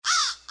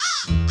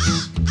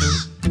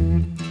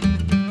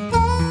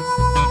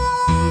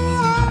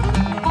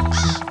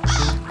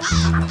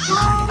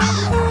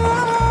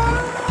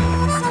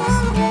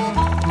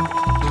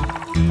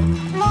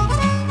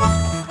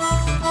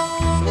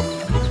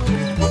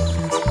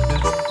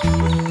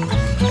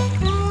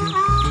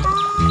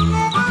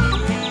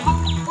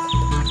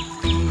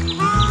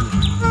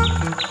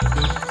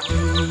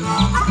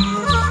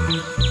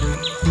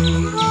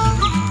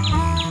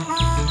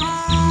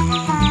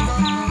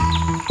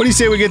We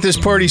say we get this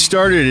party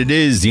started. It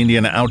is the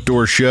Indiana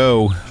Outdoor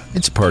Show.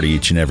 It's a party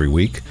each and every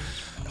week.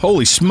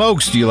 Holy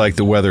smokes, do you like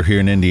the weather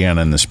here in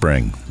Indiana in the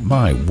spring?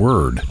 My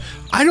word.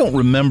 I don't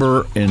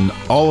remember in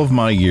all of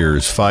my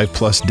years,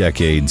 5+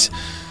 decades,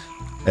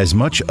 as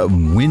much of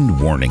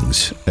wind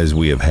warnings as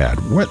we have had.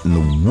 What in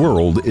the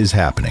world is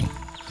happening?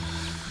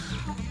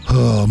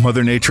 Oh,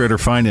 Mother Nature at her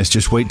finest.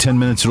 Just wait 10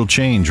 minutes, it'll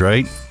change,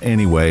 right?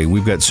 Anyway,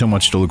 we've got so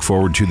much to look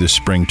forward to this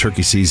spring.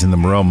 Turkey season, the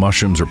morel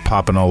mushrooms are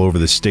popping all over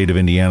the state of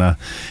Indiana,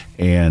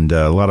 and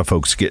a lot of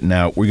folks getting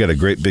out. We got a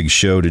great big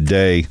show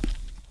today.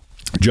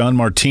 John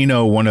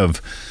Martino, one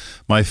of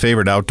my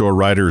favorite outdoor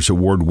riders,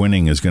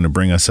 award-winning, is going to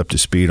bring us up to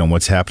speed on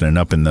what's happening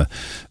up in the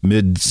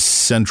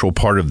mid-central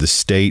part of the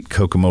state.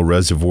 Kokomo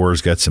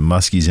Reservoir's got some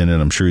muskies in it.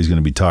 I'm sure he's going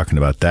to be talking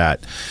about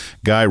that.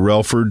 Guy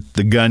Relford,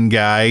 the gun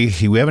guy,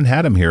 we haven't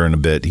had him here in a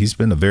bit. He's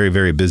been a very,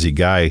 very busy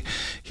guy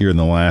here in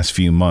the last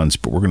few months,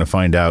 but we're going to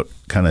find out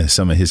kind of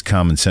some of his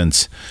common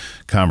sense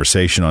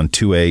conversation on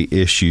 2A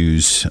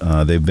issues.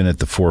 They've been at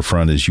the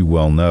forefront, as you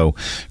well know.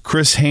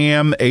 Chris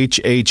Ham,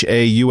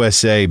 HHA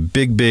USA,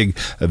 big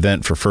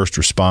event for first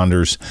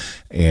responders,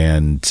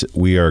 and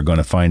we are going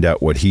to find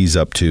out what he's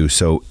up to.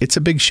 So it's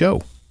a big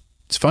show.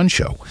 It's a fun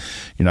show.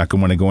 You're not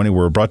going to want to go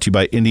anywhere. Brought to you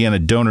by Indiana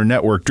Donor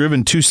Network,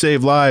 driven to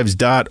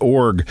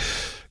savelives.org.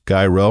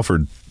 Guy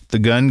Relford, the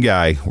gun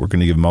guy. We're going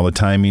to give him all the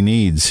time he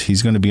needs.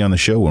 He's going to be on the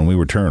show when we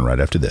return right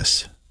after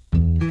this.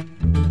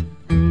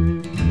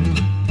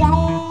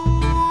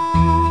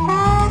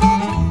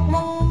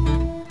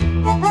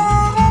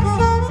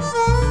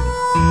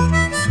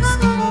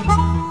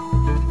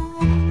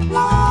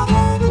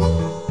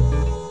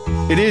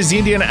 It is the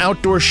Indiana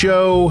Outdoor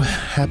Show.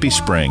 Happy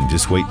spring.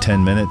 Just wait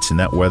 10 minutes and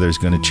that weather's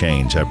going to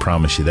change. I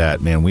promise you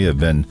that. Man, we have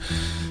been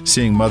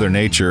seeing Mother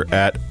Nature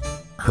at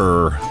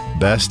her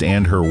best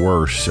and her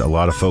worst. A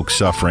lot of folks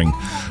suffering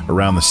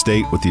around the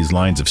state with these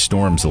lines of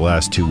storms the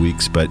last 2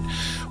 weeks. But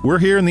we're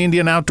here in the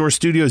Indiana Outdoor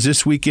Studios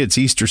this week. It's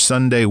Easter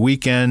Sunday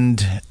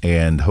weekend,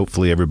 and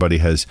hopefully everybody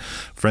has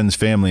friends,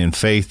 family, and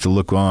faith to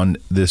look on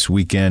this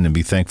weekend and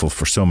be thankful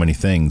for so many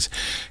things.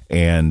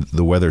 And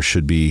the weather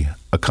should be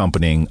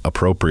accompanying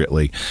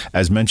appropriately.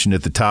 As mentioned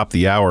at the top of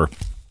the hour,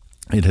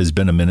 it has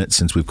been a minute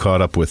since we've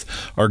caught up with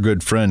our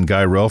good friend,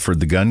 Guy Relford,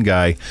 the gun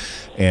guy.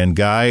 And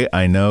Guy,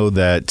 I know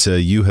that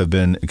you have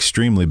been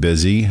extremely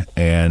busy,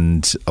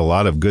 and a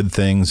lot of good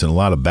things and a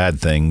lot of bad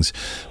things,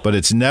 but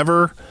it's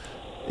never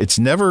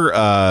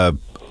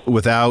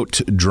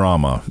without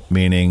drama,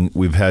 meaning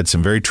we've had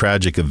some very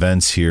tragic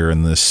events here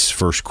in this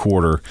first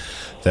quarter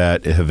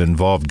that have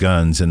involved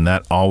guns, and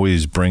that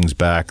always brings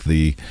back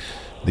the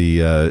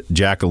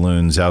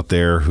jackaloons out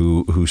there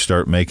who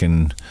start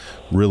making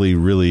really,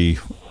 really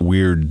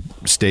weird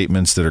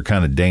statements that are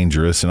kind of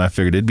dangerous. And I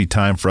figured it'd be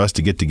time for us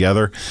to get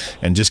together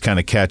and just kind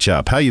of catch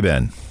up. How you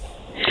been?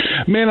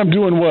 Man, I'm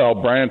doing well,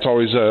 Brian. It's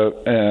always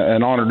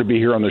an honor to be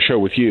here on the show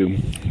with you.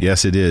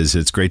 Yes, it is.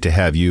 It's great to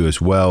have you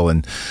as well.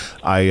 And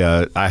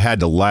I had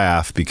to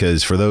laugh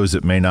because for those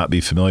that may not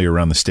be familiar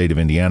around the state of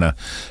Indiana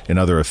and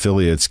other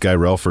affiliates, Guy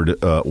Relford,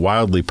 a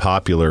wildly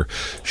popular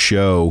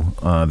show,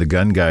 the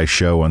Gun Guy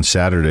Show on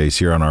Saturdays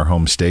here on our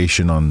home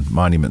station on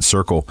Monument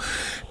Circle.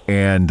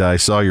 And I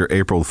saw your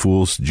April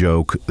Fool's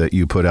joke that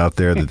you put out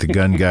there that the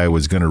gun guy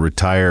was going to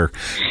retire.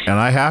 And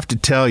I have to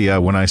tell you,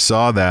 when I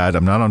saw that,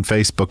 I'm not on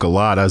Facebook a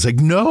lot. I was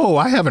like, no,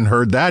 I haven't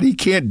heard that. He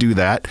can't do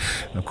that.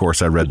 And of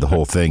course, I read the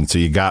whole thing. So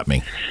you got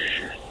me.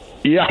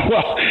 Yeah,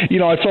 well,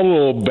 I felt a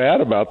little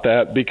bad about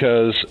that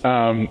because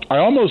I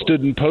almost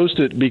didn't post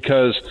it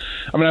because,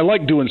 I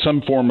like doing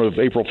some form of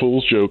April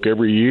Fool's joke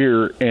every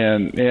year.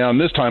 And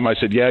this time I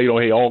said,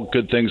 hey, all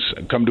good things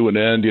come to an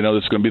end. This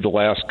is going to be the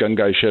last Gun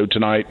Guy Show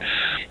tonight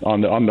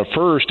on the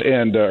first.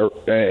 And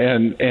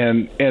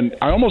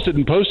I almost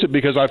didn't post it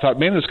because I thought,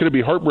 man, it's going to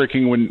be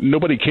heartbreaking when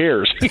nobody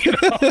cares.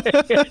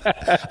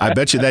 I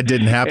bet you that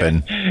didn't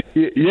happen.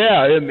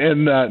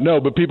 No,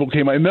 but people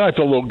came on, and then I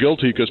felt a little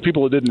guilty because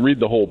people that didn't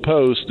read the whole post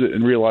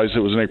and realized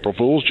it was an April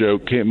Fool's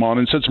joke came on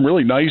and said some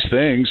really nice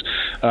things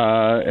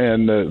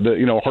and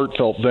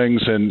heartfelt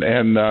things, and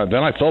then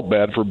I felt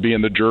bad for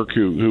being the jerk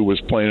who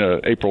was playing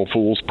an April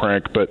Fool's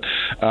prank. But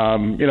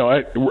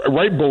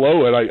right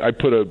below it, I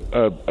put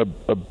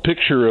a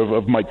picture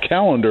of my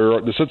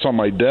calendar that sits on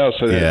my desk.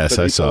 Yes,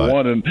 I saw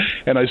it.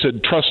 And I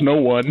said, trust no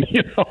one.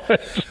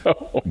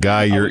 So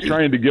Guy, I was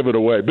trying to give it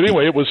away, but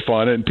anyway, it was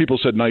fun, and people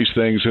said nice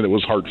things, and it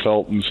was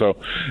heartfelt. And so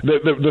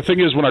the thing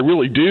is, when I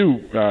really do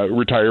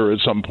retire at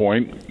some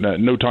point,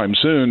 no time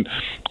soon,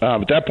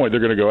 at that point they're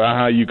going to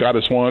go, you got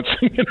us once.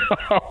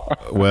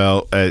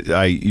 Well,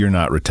 you're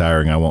not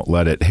retiring. I won't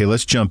let it. Hey,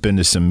 let's jump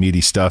into some meaty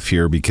stuff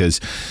here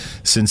because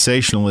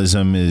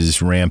sensationalism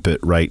is rampant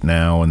right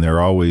now, and there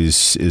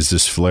always is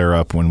this flare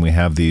up when we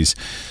have these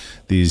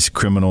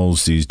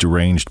criminals, these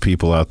deranged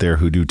people out there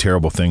who do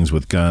terrible things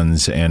with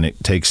guns, and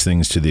it takes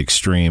things to the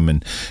extreme.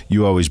 And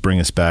you always bring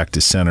us back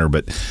to center,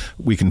 but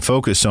we can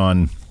focus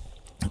on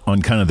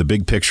kind of the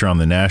big picture on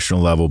the national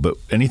level. But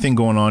anything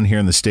going on here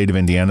in the state of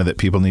Indiana that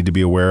people need to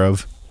be aware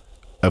of?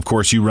 Of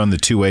course, you run the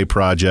 2A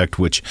Project,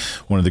 which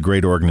one of the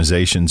great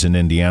organizations in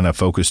Indiana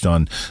focused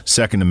on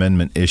Second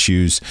Amendment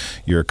issues.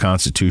 You're a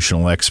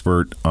constitutional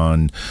expert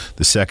on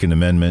the Second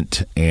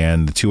Amendment,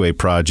 and the 2A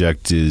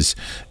Project is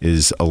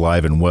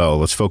alive and well.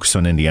 Let's focus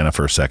on Indiana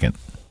for a second.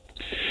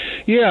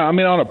 Yeah, I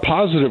mean, on a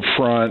positive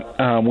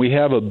front, we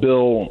have a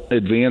bill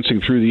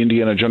advancing through the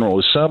Indiana General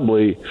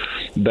Assembly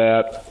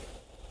that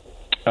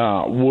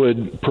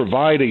would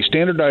provide a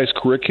standardized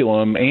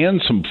curriculum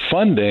and some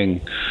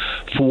funding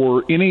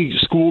for any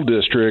school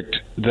district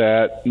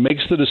that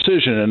makes the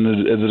decision, and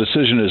the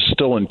decision is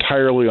still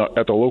entirely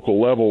at the local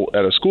level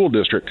at a school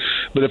district.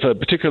 But if a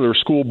particular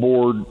school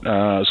board,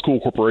 school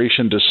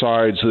corporation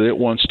decides that it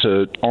wants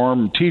to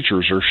arm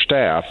teachers or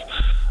staff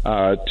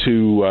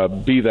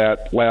to be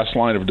that last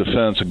line of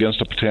defense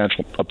against a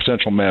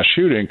potential mass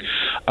shooting,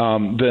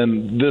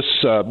 then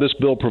this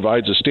bill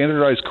provides a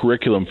standardized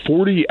curriculum,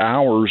 40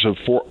 hours of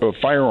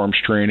firearms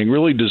training,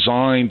 really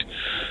designed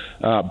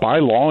by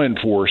law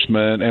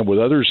enforcement and with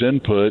others'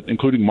 input,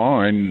 including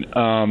mine,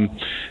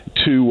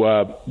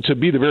 to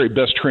be the very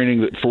best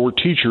training for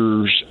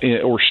teachers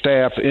or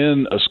staff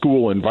in a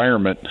school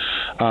environment.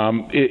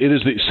 It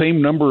is the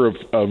same number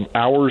of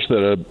hours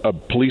that a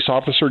police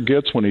officer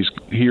gets when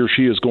he or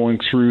she is going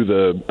through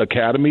the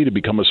academy to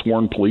become a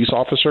sworn police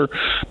officer,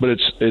 but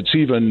it's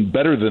even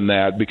better than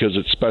that because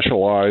it's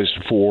specialized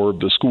for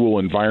the school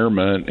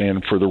environment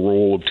and for the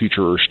role of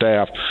teacher or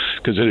staff,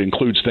 because it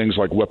includes things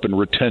like weapon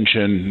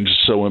retention,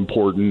 so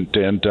important,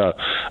 and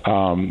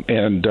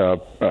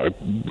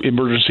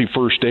emergency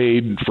first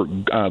aid for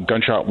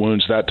gunshot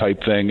wounds, that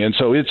type thing. And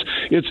so it's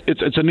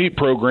a neat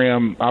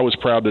program. I was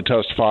proud to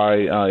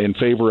testify in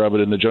favor of it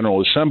in the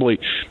General Assembly.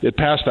 It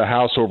passed the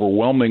House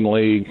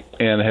overwhelmingly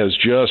and has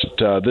just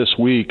this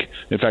week,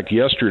 in fact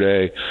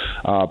yesterday,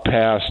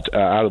 passed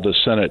out of the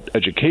Senate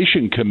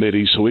Education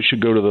Committee. So it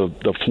should go to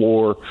the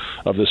floor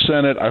of the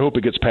Senate. I hope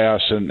it gets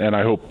passed, and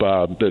I hope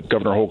that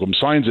Governor Holcomb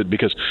signs it,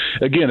 because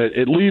again,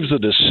 it leaves the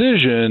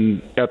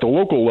decision at the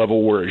local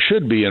level where it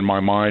should be, in my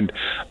mind,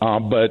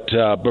 but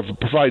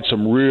provide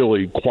some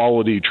really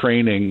quality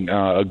training,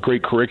 a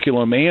great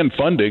curriculum and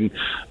funding,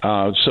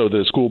 so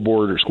the school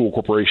board or school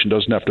corporation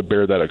doesn't have to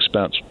bear that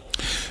expense.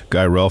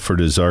 Guy Relford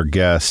is our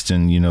guest,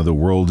 and the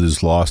world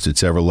has lost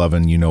its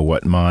ever-loving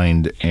you-know-what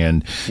mind,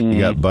 and you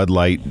got Bud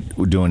Light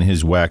doing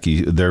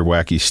their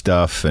wacky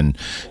stuff, and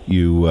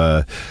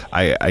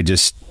I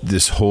just,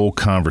 this whole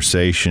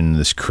conversation,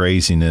 this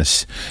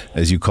craziness,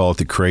 as you call it,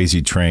 the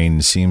crazy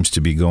train, seems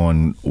to be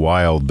going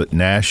wild. But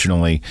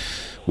nationally,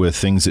 with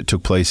things that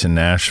took place in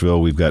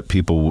Nashville, we've got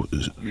people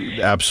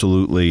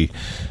absolutely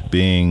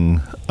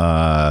being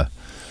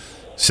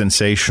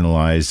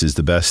sensationalized is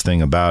the best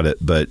thing about it.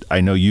 But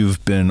I know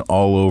you've been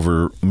all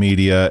over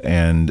media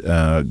and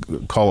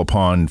call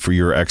upon for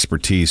your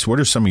expertise. What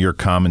are some of your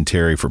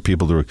commentary for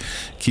people to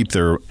keep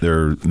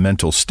their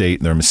mental state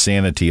and their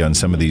sanity on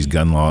some of these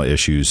gun law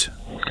issues?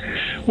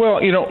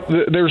 Well,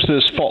 there's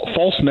this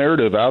false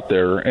narrative out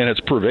there, and it's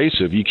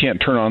pervasive. You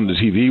can't turn on the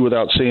TV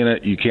without seeing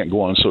it. You can't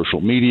go on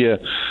social media.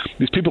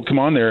 These people come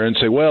on there and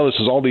say, well, this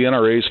is all the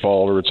NRA's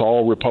fault, or it's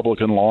all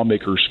Republican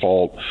lawmakers'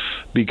 fault,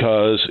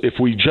 because if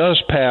we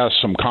just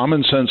passed some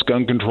common sense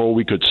gun control,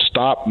 we could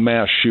stop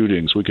mass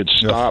shootings. We could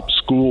stop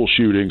school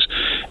shootings.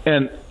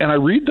 And I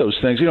read those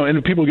things,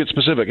 and people get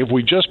specific. If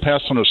we just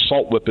passed an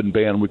assault weapon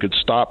ban, we could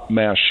stop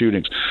mass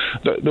shootings.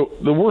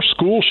 The worst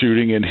school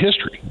shooting in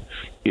history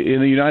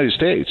in the United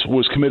States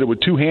was committed with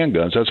 2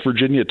 handguns. That's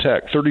Virginia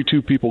Tech,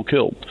 32 people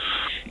killed,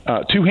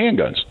 2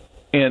 handguns.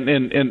 And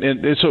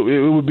so it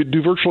would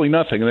do virtually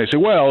nothing. And they say,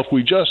 well, if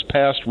we just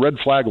passed red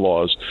flag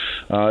laws,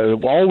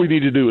 all we need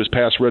to do is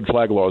pass red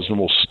flag laws, and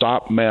we'll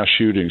stop mass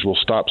shootings. We'll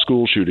stop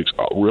school shootings.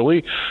 Oh,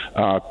 really?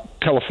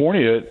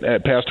 California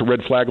passed a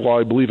red flag law,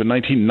 I believe, in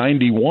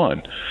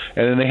 1991.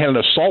 And then they had an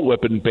assault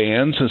weapon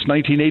ban since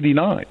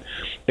 1989.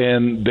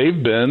 And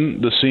they've been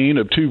the scene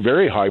of 2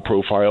 very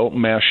high-profile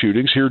mass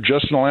shootings here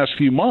just in the last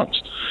few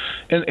months.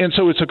 And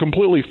so it's a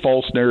completely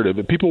false narrative.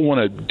 If people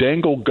want to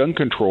dangle gun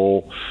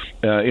control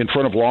in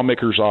front of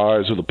lawmakers'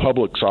 eyes or the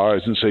public's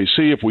eyes and say,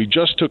 see, if we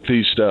just took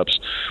these steps,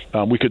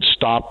 we could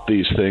stop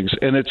these things.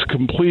 And it's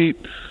completely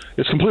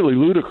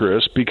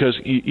ludicrous, because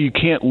you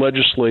can't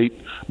legislate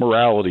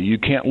morality. You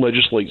can't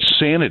legislate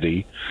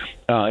sanity,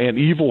 and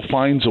evil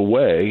finds a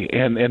way.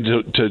 And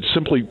to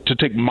simply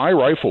take my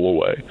rifle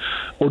away,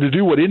 or to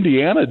do what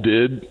Indiana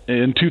did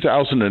in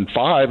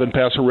 2005 and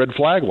pass a red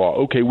flag law.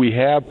 Okay, we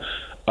have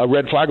a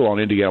red flag law in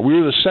Indiana. We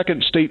were the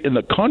second state in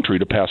the country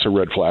to pass a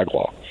red flag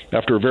law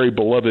after a very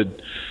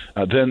beloved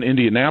then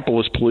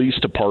Indianapolis Police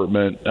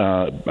Department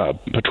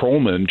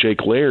patrolman,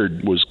 Jake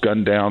Laird, was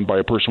gunned down by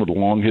a person with a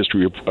long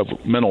history of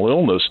mental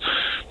illness.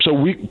 So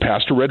we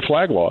passed a red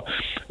flag law.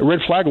 A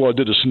red flag law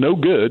did us no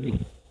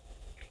good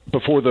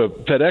before the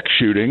FedEx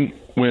shooting,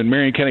 when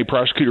Marion County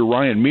Prosecutor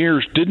Ryan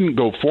Mears didn't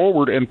go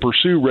forward and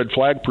pursue red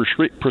flag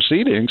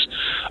proceedings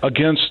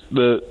against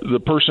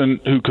the person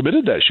who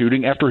committed that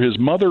shooting after his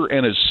mother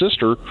and his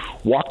sister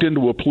walked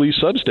into a police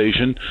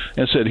substation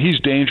and said, he's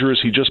dangerous,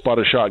 he just bought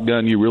a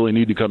shotgun, you really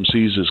need to come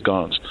seize his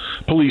guns.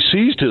 Police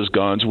seized his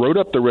guns, wrote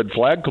up the red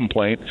flag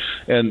complaint,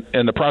 and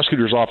the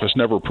prosecutor's office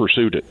never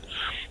pursued it.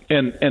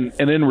 And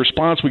in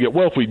response, we get,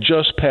 well, if we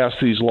just pass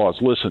these laws.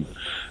 Listen,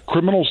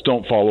 criminals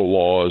don't follow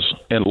laws,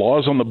 and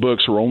laws on the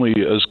books are only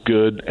as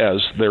good as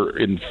they're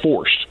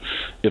enforced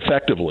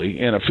effectively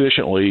and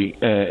efficiently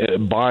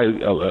by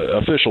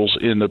officials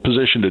in the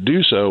position to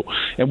do so.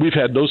 And we've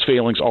had those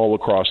failings all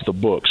across the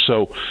book.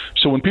 So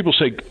when people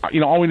say,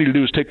 all we need to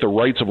do is take the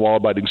rights of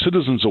law-abiding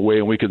citizens away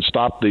and we can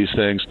stop these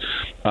things,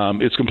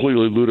 it's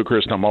completely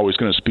ludicrous, and I'm always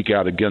going to speak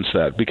out against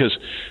that, because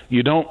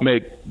you don't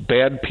make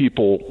bad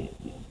people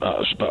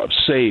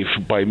safe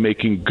by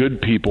making good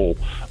people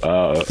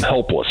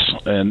helpless,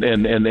 and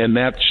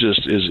that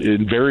just is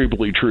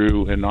invariably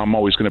true, and I'm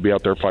always going to be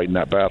out there fighting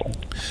that battle.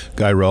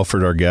 Guy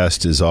Relford, our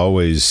guest, is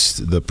always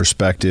the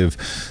perspective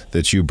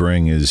that you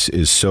bring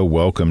is so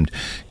welcomed.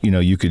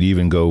 You could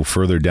even go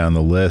further down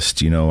the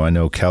list. I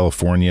know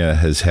California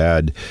has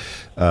had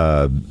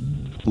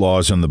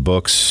laws on the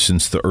books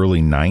since the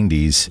early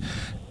 90s.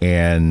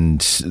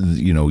 And,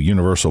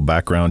 universal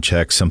background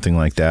checks, something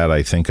like that,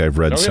 I think I've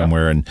read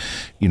somewhere. And,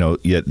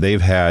 yet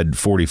they've had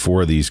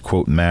 44 of these,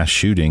 quote, mass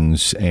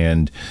shootings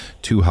and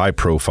 2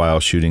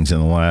 high-profile shootings in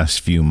the last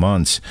few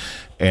months.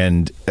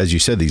 And as you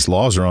said, these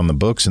laws are on the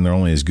books, and they're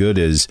only as good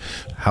as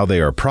how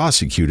they are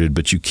prosecuted.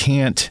 But you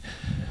can't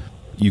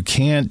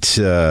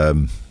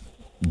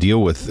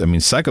deal with,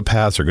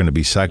 psychopaths are going to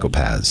be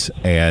psychopaths.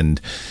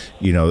 And,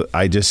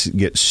 I just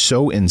get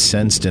so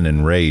incensed and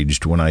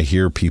enraged when I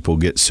hear people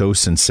get so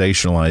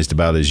sensationalized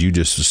about, as you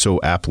just so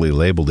aptly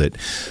labeled it,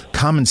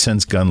 common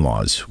sense gun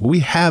laws. We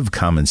have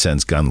common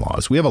sense gun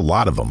laws. We have a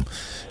lot of them.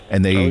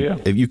 And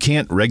you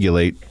can't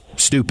regulate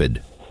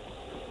stupid.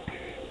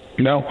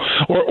 No,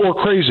 or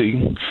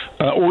crazy,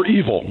 or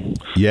evil.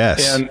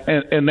 Yes.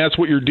 And that's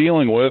what you're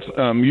dealing with,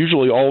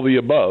 usually all the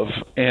above.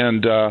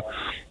 And the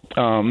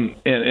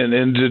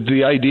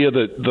idea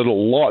that a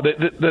law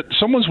that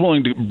someone's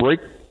willing to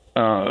break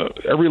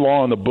every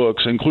law in the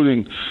books,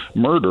 including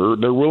murder,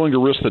 they're willing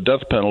to risk the death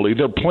penalty.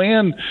 Their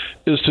plan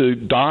is to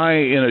die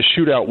in a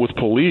shootout with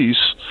police,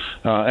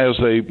 as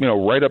they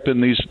write up in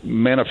these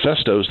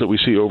manifestos that we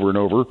see over and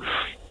over.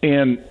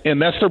 And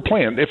that's their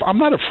plan. If I'm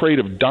not afraid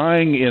of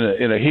dying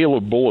in a hail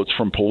of bullets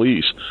from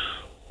police,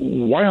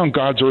 why on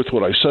God's earth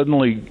would I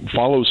suddenly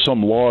follow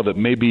some law that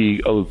may be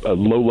a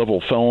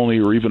low-level felony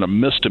or even a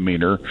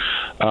misdemeanor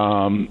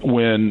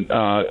when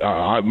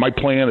my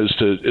plan is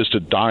to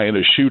die in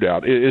a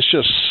shootout? It's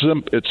just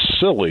it's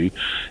silly.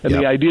 And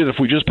the idea that if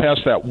we just pass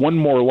that one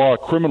more law,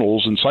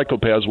 criminals and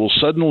psychopaths will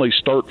suddenly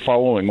start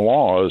following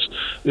laws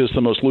is the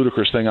most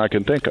ludicrous thing I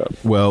can think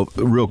of. Well,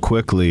 real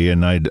quickly,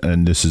 and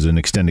this is an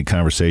extended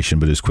conversation,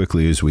 but as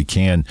quickly as we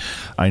can,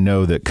 I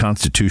know that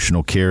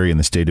constitutional carry in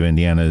the state of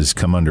Indiana has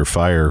come under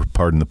fire,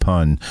 pardon the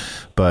pun,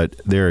 but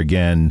there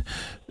again,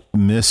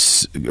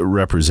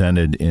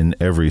 misrepresented in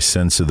every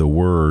sense of the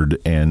word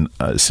and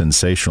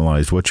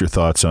sensationalized. What's your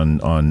thoughts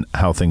on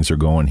how things are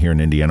going here in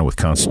Indiana with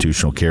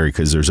constitutional carry?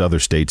 Because there's other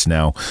states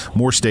now,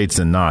 more states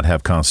than not,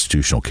 have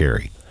constitutional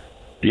carry.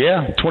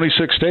 Yeah,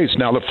 26 states.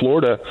 Now that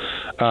Florida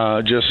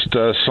just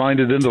signed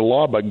it into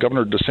law by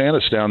Governor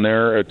DeSantis down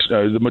there, at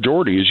the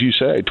majority, as you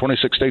say,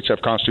 26 states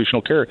have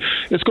constitutional carry.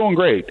 It's going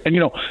great. And,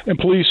 and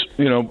police,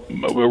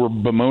 were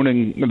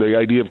bemoaning the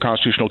idea of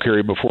constitutional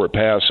carry before it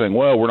passed, saying,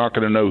 well, we're not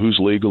going to know who's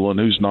legal and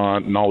who's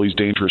not, and all these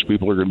dangerous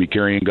people are going to be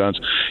carrying guns.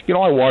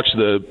 I watch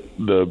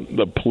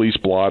the police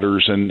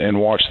blotters and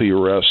watch the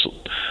arrests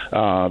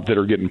that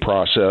are getting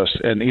processed.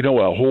 And,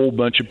 a whole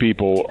bunch of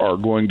people are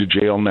going to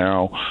jail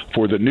now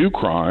for the new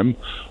crime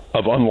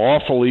of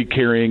unlawfully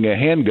carrying a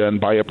handgun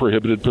by a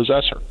prohibited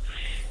possessor.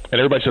 And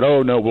everybody said,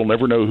 oh, no, we'll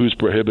never know who's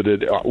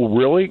prohibited.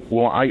 Really?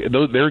 Well,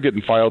 they're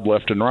getting filed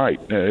left and right,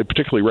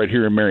 particularly right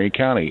here in Marion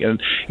County.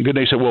 And then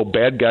they said, well,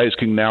 bad guys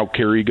can now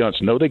carry guns.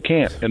 No, they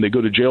can't. And they go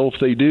to jail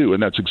if they do.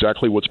 And that's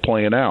exactly what's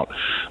playing out.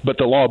 But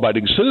the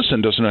law-abiding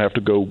citizen doesn't have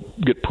to go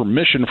get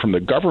permission from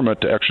the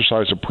government to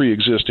exercise a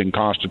pre-existing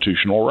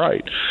constitutional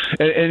right.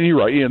 And you're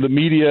right. The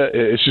media,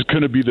 it's just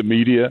going to be the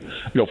media.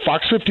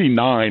 Fox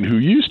 59, who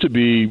used to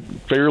be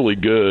fairly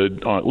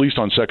good, at least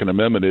on Second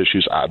Amendment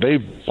issues,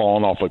 they've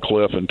fallen off a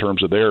cliff in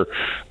terms of their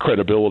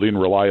credibility and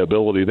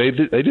reliability. They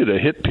did a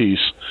hit piece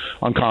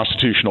on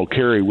constitutional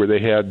carry where they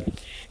had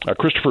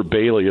Christopher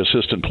Bailey,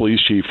 assistant police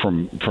chief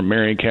from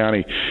Marion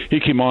County. He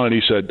came on and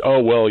he said, oh,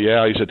 well,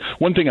 yeah. He said,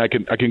 one thing I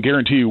can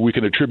guarantee you we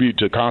can attribute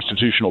to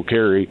constitutional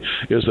carry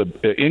is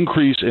the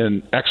increase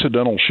in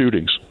accidental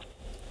shootings.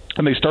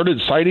 And they started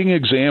citing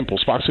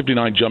examples. Fox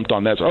 59 jumped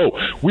on that. Oh,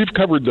 we've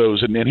covered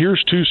those, and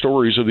here's 2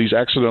 stories of these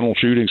accidental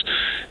shootings.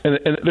 And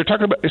they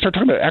start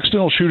talking about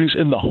accidental shootings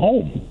in the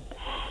home.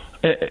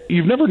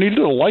 You've never needed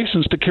a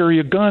license to carry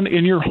a gun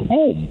in your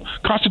home.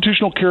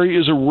 Constitutional carry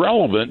is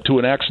irrelevant to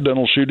an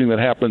accidental shooting that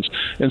happens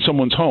in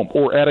someone's home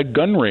or at a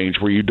gun range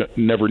where you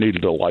never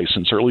needed a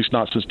license, or at least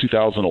not since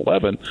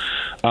 2011,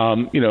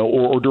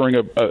 or during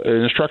an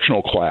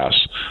instructional class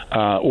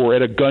or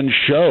at a gun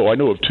show. I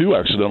know of 2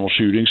 accidental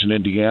shootings in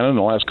Indiana in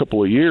the last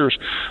couple of years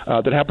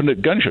that happened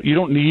at gun shows. You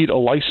don't need a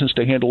license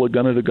to handle a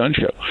gun at a gun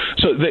show.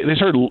 So they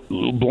started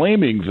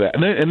blaming that,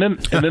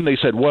 and then they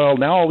said, well,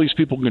 now all these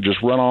people can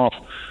just run off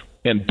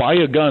and buy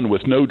a gun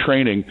with no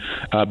training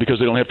because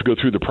they don't have to go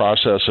through the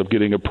process of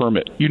getting a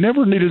permit. You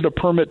never needed a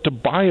permit to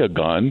buy a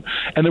gun,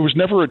 and there was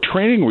never a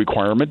training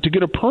requirement to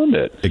get a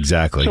permit.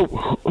 Exactly. So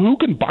who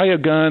can buy a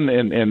gun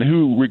and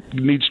who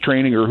needs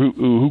training, or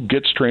who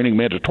gets training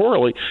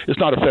mandatorily is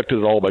not affected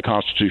at all by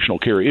constitutional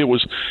carry. It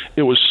was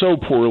so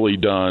poorly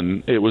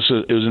done. It was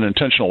an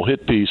intentional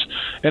hit piece,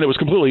 and it was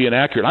completely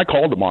inaccurate. I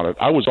called them on it.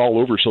 I was all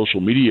over social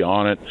media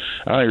on it.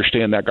 I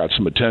understand that got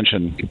some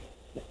attention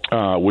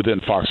within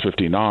Fox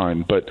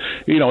 59, but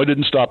it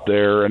didn't stop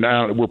there, and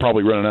now we're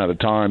probably running out of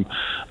time,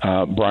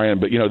 Brian.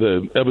 But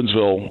the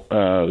Evansville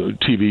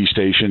TV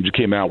station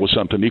came out with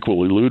something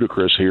equally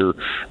ludicrous here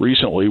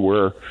recently,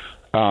 where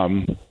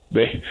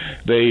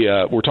they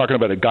were talking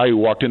about a guy who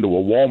walked into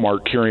a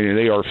Walmart carrying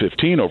an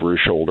AR-15 over his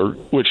shoulder,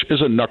 which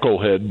is a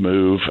knucklehead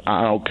move.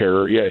 I don't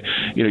care. Yeah,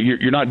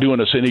 you're not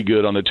doing us any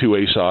good on the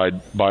 2A side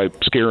by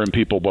scaring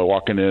people by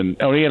walking in.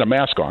 Oh, he had a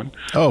mask on.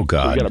 Oh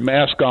God! So you got a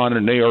mask on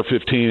and an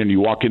AR-15, and you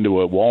walk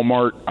into a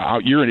Walmart.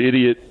 You're an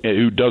idiot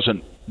who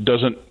doesn't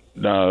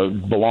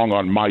belong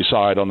on my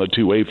side on the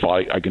 2A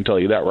fight. I can tell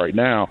you that right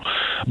now.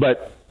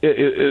 But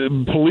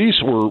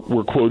police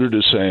were quoted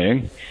as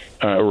saying,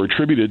 or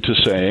attributed to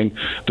saying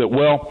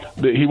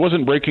that, he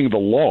wasn't breaking the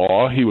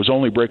law, he was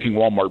only breaking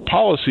Walmart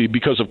policy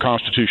because of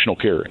constitutional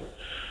carry.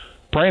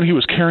 Brian, he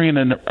was carrying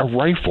a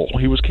rifle.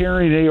 He was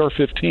carrying an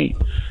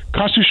AR-15.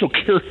 Constitutional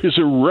carry is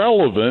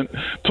irrelevant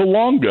to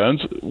long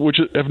guns,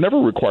 which have never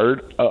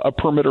required a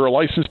permit or a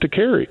license to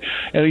carry.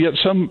 And yet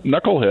some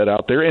knucklehead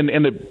out there, and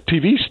the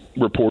TV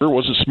reporter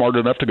wasn't smart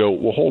enough to go,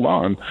 well, hold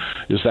on,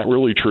 is that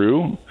really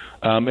true?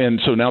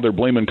 And so now they're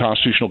blaming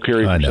constitutional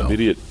carry for some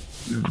idiot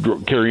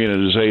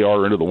carrying his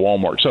AR into the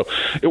Walmart. So,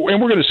 and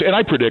we're going to say, and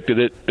I predicted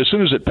it as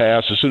soon as it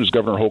passed, as soon as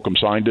Governor Holcomb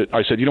signed it,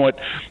 I said, you know what,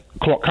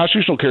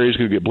 constitutional carry is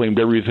going to get blamed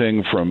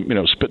everything from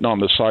spitting on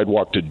the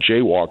sidewalk to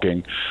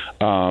jaywalking,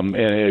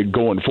 and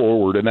going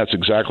forward. And that's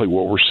exactly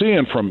what we're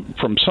seeing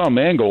from some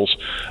angles.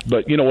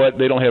 But you know what,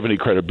 they don't have any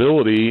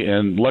credibility,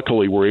 and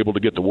luckily we're able to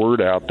get the word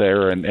out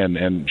there and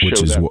show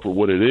that for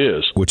what it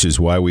is. Which is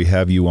why we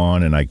have you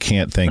on, and I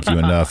can't thank you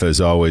enough, as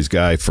always,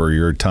 Guy, for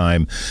your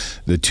time.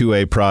 The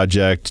 2A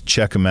Project,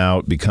 check him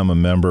out, become a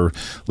member,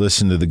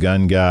 listen to the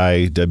Gun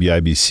Guy,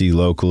 WIBC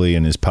locally,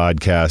 and his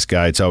podcast.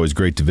 Guy, it's always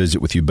great to visit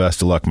with you.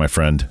 Best of luck, my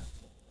friend.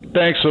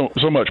 Thanks so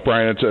much,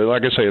 Brian. It's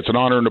like I say, it's an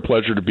honor and a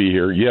pleasure to be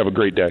here. You have a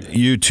great day.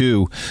 You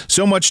too.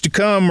 So much to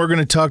come. We're going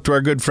to talk to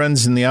our good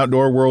friends in the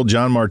outdoor world,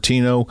 John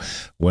Martino,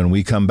 when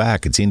we come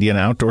back. It's Indiana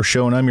Outdoor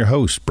Show, and I'm your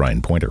host,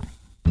 Brian Pointer.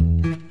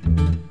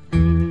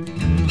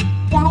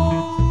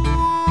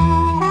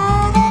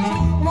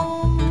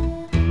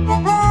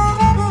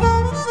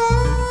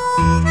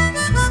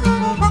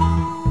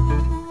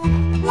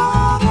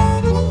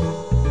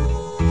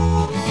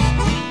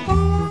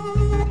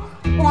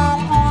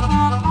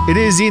 It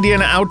is the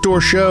Indiana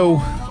Outdoor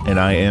Show, and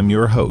I am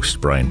your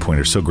host, Brian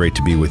Pointer. So great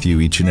to be with you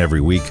each and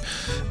every week.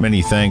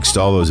 Many thanks to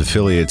all those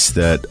affiliates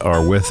that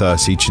are with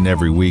us each and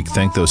every week.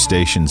 Thank those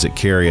stations that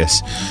carry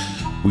us.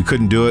 We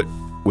couldn't do it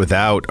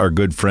without our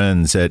good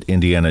friends at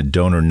Indiana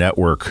Donor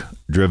Network,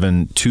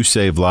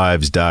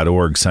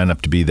 driven2savelives.org. Sign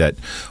up to be that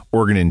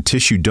organ and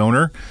tissue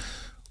donor.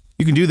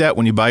 You can do that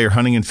when you buy your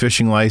hunting and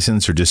fishing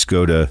license, or just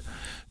go to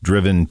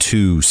Driven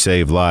to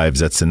Save Lives.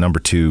 That's the number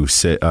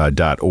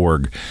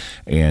 2.org,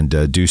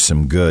 and do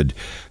some good.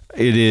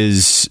 It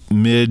is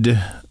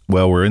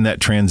we're in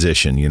that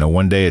transition.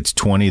 One day it's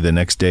 20, the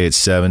next day it's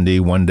 70.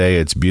 One day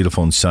it's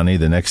beautiful and sunny.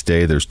 The next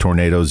day there's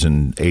tornadoes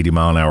and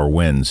 80-mile-an-hour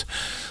winds.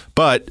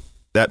 But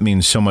that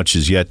means so much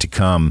is yet to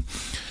come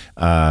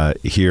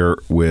here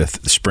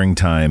with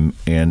springtime.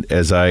 And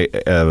as I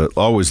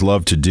always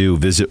love to do,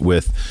 visit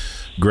with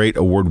great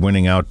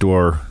award-winning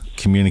outdoor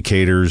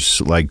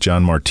communicators like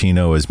John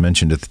Martino, as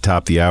mentioned at the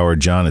top of the hour.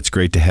 John, it's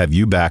great to have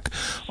you back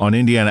on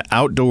Indiana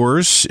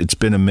Outdoors. It's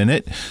been a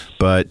minute,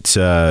 but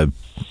I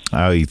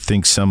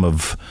think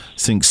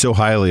think so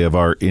highly of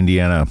our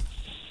Indiana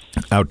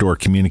outdoor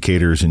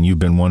communicators, and you've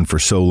been one for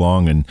so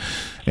long,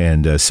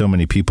 and so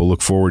many people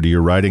look forward to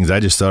your writings. I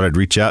just thought I'd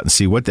reach out and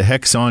see what the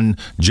heck's on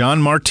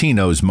John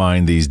Martino's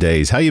mind these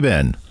days. How you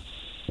been?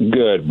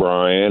 Good,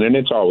 Brian, and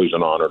it's always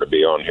an honor to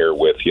be on here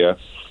with you.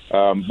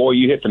 Boy,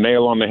 you hit the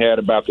nail on the head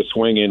about the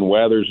swing in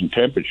weathers and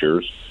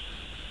temperatures.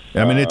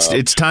 I mean,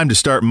 it's time to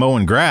start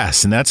mowing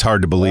grass, and that's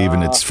hard to believe,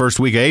 and it's first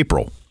week of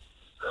April.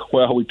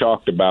 Well, we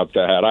talked about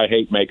that. I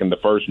hate making the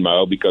first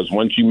mow, because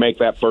once you make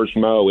that first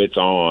mow, it's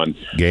on.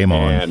 Game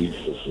on. And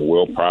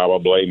we'll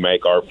probably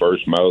make our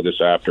first mow this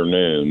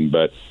afternoon,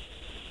 but,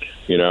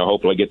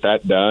 hopefully get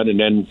that done. And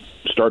then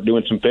start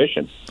doing some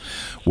fishing.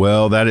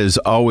 Well, that is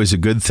always a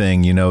good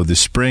thing. You know, the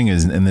spring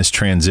is in this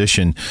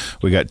transition.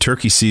 We got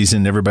turkey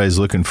season everybody's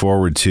looking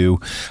forward to.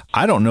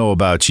 I don't know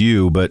about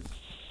you, but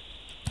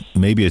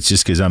maybe it's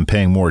just because I'm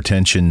paying more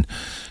attention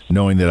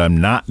knowing that I'm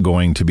not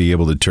going to be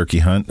able to turkey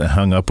hunt,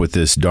 hung up with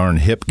this darn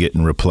hip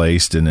getting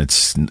replaced, and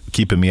it's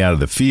keeping me out of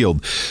the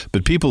field.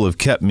 But people have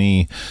kept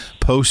me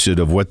posted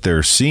of what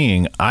they're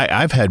seeing.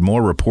 I've had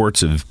more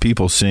reports of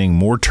people seeing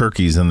more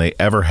turkeys than they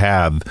ever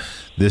have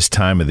this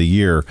time of the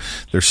year.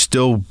 They're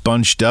still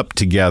bunched up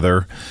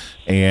together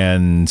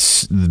and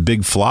the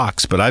big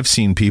flocks, but I've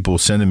seen people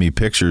sending me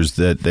pictures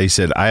that they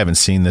said, I haven't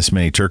seen this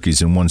many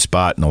turkeys in one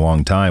spot in a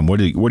long time. What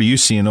are you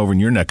seeing over in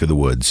your neck of the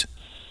woods?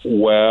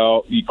 Well,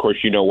 of course,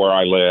 you know where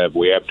I live.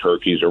 We have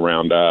turkeys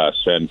around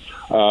us, and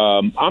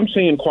I'm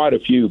seeing quite a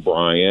few,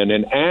 Brian.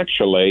 And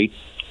actually,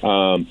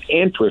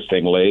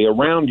 interestingly,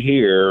 around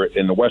here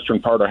in the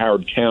western part of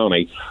Howard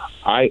County,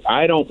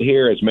 I don't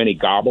hear as many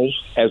gobbles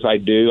as I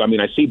do. I mean,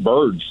 I see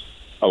birds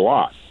a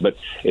lot, but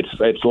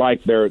it's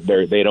like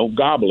they don't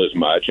gobble as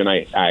much. And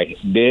I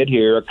did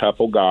hear a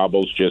couple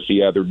gobbles just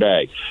the other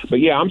day. But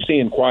yeah, I'm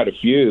seeing quite a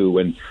few.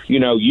 And you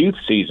know, youth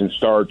season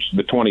starts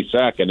the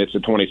 22nd. It's the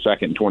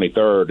 22nd and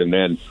 23rd, and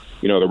then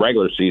you know the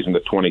regular season the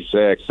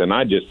 26th. And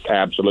I just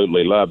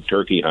absolutely love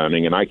turkey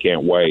hunting, and I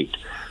can't wait.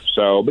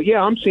 So, but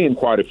yeah, I'm seeing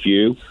quite a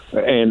few,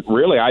 and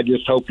really, I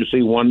just hope to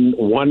see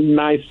one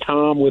nice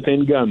tom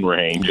within gun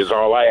range is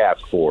all I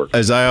ask for.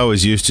 As I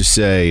always used to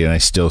say, and I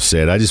still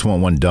say it, I just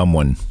want one dumb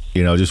one.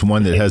 You know, just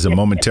one that has a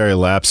momentary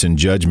lapse in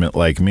judgment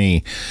like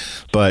me.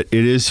 But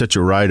it is such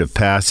a rite of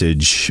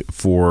passage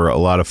for a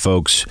lot of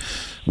folks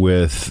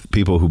with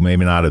people who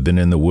maybe not have been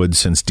in the woods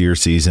since deer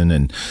season.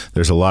 And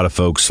there's a lot of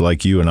folks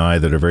like you and I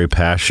that are very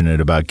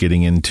passionate about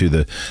getting into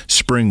the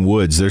spring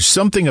woods. There's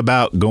something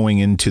about going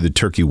into the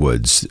turkey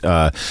woods.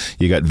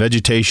 You got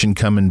vegetation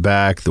coming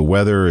back. The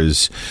weather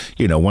is,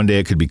 you know, one day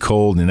it could be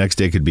cold and the next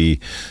day it could be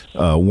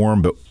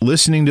warm. But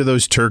listening to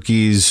those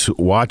turkeys,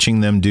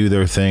 watching them do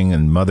their thing,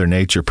 and Mother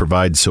Nature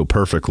provides so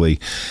perfectly,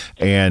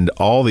 and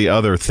all the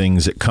other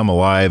things that come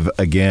alive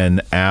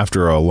again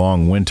after a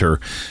long winter,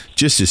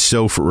 just is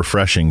so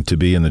refreshing to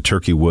be in the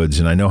turkey woods.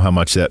 And I know how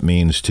much that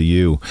means to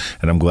you,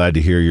 and I'm glad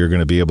to hear you're going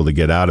to be able to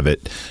get out of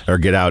it, or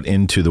get out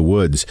into the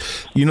woods.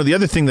 You know, the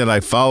other thing that I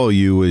follow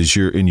you is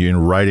you're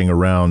riding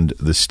around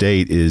the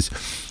state is,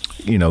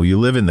 you know, you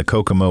live in the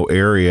Kokomo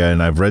area,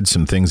 and I've read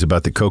some things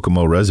about the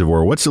Kokomo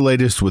Reservoir. What's the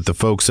latest with the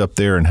folks up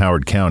there in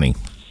Howard County?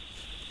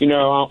 You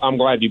know, I'm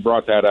glad you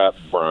brought that up,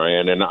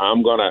 Brian, and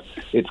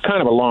it's kind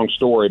of a long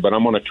story, but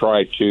I'm going to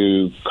try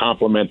to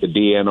compliment the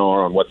DNR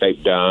on what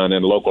they've done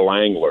and local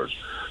anglers.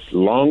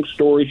 Long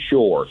story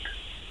short,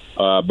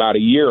 about a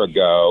year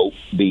ago,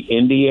 the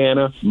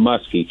Indiana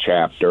Muskie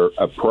chapter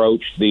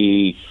approached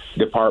the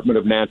Department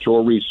of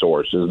Natural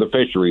Resources, the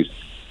Fisheries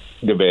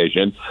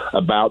Division,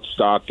 about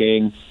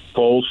stocking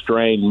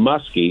full-strain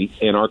muskie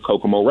in our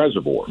Kokomo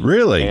Reservoir.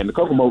 Really? And the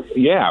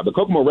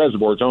Kokomo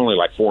Reservoir is only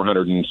like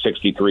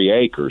 463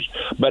 acres.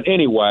 But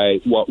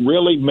anyway, what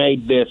really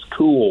made this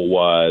cool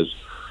was,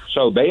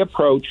 so they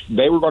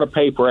were going to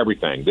pay for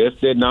everything. This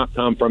did not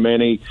come from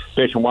any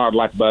Fish and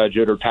Wildlife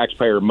budget or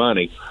taxpayer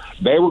money.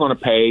 They were going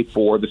to pay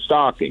for the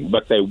stocking,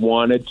 but they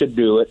wanted to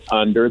do it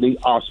under the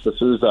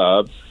auspices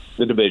of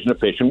the Division of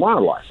Fish and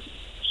Wildlife.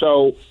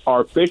 So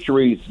our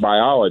fisheries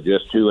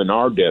biologist, who in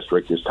our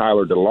district is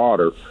Tyler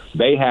DeLauder,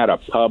 they had a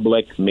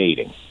public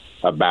meeting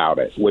about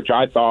it, which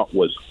I thought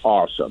was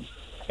awesome.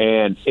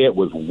 And it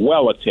was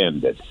well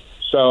attended.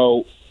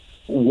 So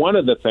one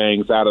of the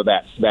things out of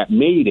that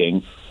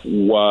meeting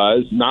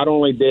was not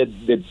only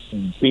did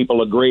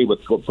people agree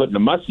with putting the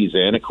muskies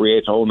in, it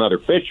creates a whole other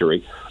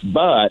fishery,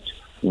 but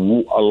a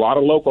lot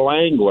of local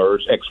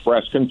anglers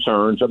expressed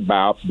concerns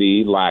about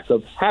the lack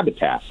of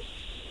habitat.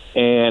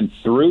 And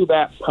through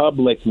that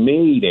public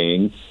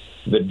meeting,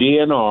 the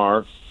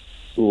DNR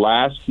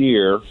last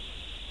year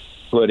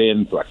put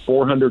in like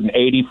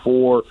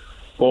 484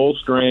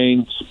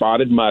 full-strain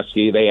spotted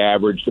muskie. They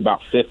averaged about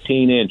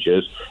 15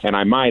 inches. And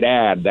I might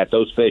add that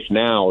those fish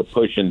now are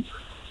pushing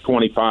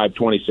 25,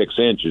 26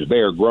 inches. They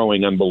are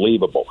growing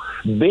unbelievable.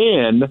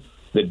 Then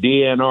the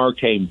DNR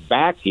came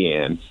back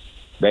in.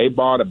 They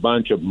bought a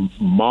bunch of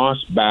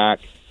moss-back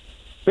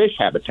fish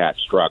habitat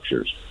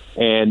structures,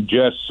 and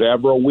just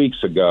several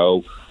weeks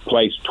ago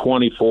placed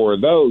 24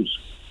 of those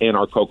in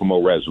our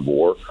Kokomo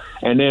Reservoir.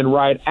 And then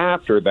right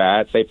after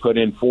that, they put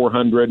in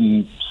 400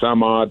 and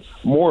some odd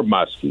more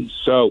muskies.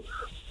 So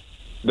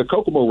the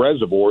Kokomo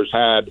Reservoir's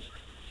had,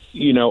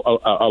 you know,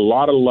 a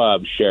lot of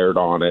love shared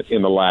on it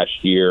in the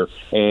last year,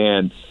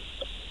 and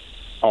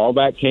all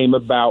that came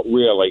about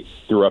really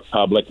through a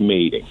public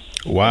meeting.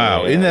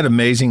 Wow. Isn't that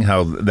amazing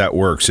how that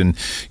works? And,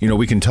 you know,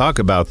 we can talk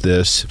about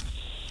this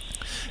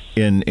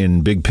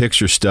in big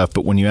picture stuff,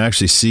 but when you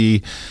actually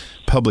see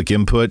public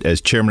input,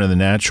 as chairman of the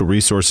Natural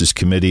Resources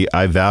Committee,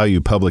 I value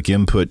public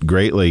input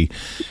greatly.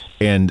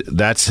 And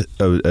that's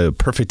a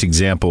perfect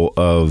example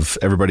of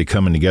everybody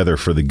coming together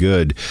for the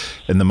good.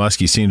 And the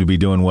muskies seem to be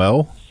doing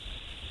well.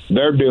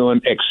 They're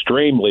doing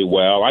extremely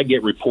well. I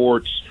get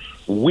reports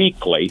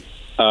weekly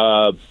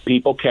of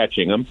people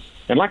catching them.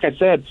 And like I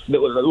said,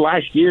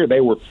 last year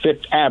they were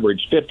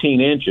average 15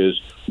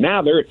 inches.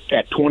 Now they're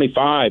at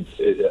 25.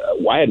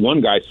 I had one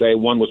guy say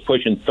one was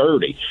pushing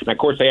 30. And, of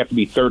course, they have to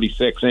be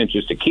 36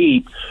 inches to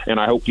keep, and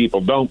I hope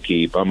people don't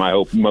keep them. I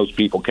hope most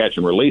people catch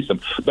and release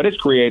them. But it's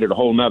created a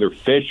whole nother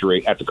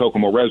fishery at the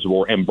Kokomo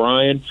Reservoir. And,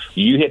 Brian,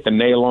 you hit the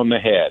nail on the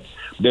head.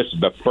 This is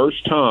the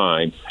first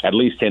time, at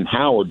least in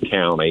Howard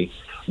County,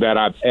 that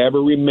I've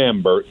ever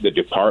remembered the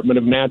Department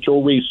of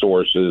Natural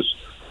Resources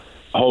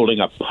holding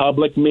a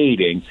public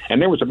meeting,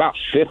 and there was about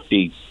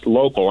 50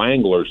 local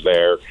anglers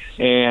there.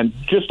 And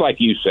just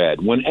like you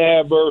said,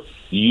 whenever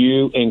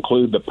you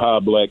include the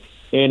public,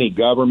 any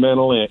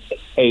governmental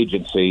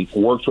agency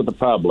works with the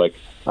public,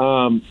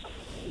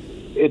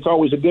 it's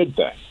always a good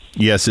thing.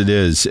 Yes, it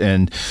is.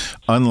 And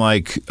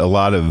unlike a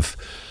lot of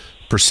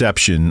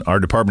perception, our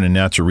Department of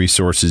Natural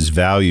Resources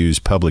values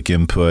public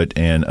input,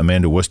 and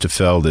Amanda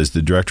Wustefeld is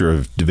the Director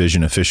of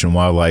Division of Fish and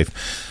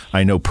Wildlife.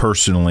 I know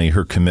personally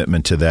her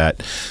commitment to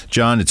that.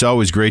 John, it's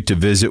always great to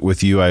visit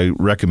with you. I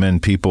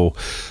recommend people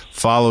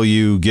follow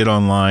you, get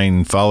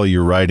online, follow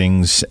your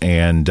writings,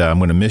 and I'm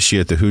going to miss you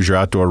at the Hoosier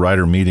Outdoor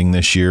Writer meeting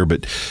this year,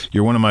 but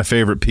you're one of my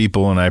favorite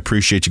people, and I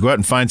appreciate you. Go out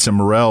and find some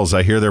morels.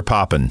 I hear they're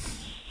popping.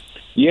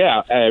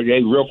 Yeah,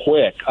 real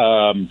quick.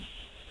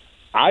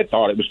 I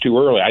thought it was too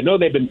early. I know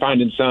they've been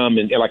finding some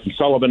in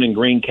Sullivan and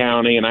Greene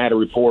County, and I had a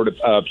report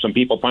of some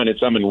people finding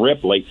some in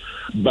Ripley,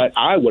 but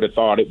I would have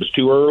thought it was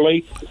too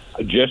early.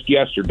 Just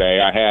yesterday,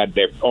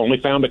 they've only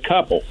found a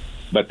couple,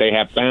 but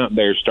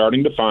they're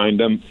starting to find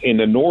them in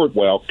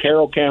the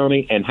Carroll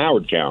County and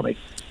Howard County.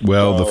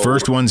 Well, the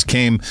first ones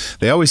came,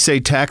 they always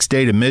say tax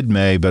day to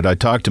mid-May, but I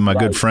talked to my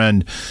good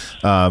friend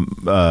Tom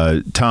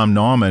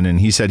Nauman, and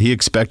he said he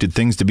expected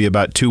things to be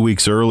about 2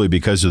 weeks early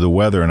because of the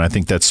weather, and I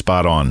think that's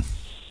spot on.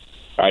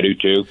 I do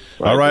too.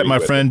 All right, my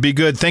friend. Be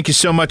good. Thank you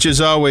so much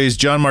as always.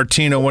 John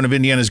Martino, one of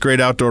Indiana's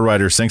great outdoor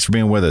writers. Thanks for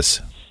being with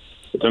us.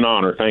 It's an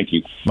honor. Thank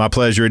you. My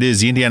pleasure. It is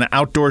the Indiana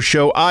Outdoor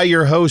Show.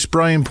 Your host,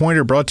 Brian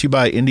Pointer, brought to you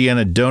by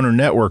Indiana Donor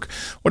Network.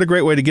 What a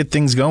great way to get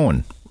things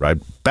going. Right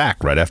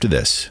back right after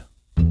this.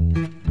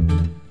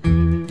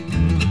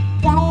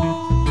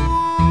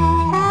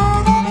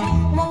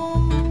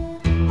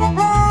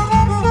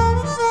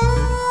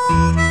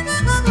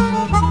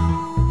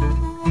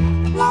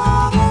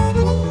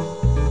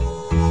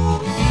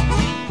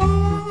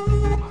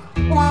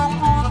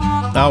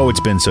 Oh,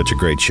 it's been such a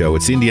great show.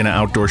 It's the Indiana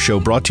Outdoor Show,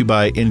 brought to you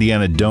by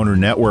Indiana Donor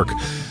Network.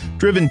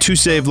 Driven to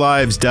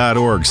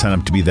SaveLives.org. Sign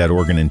up to be that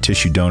organ and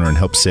tissue donor and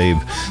help save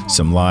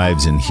some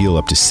lives and heal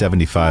up to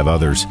 75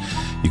 others.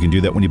 You can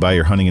do that when you buy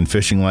your hunting and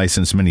fishing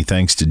license. Many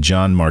thanks to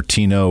John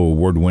Martino,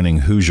 award-winning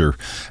Hoosier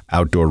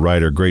outdoor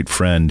writer, great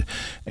friend,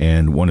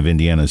 and one of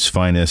Indiana's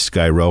finest.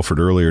 Guy Relford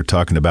earlier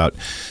talking about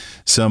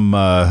some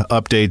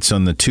updates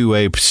on the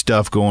 2A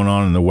stuff going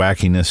on and the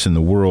wackiness in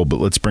the world, but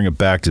let's bring it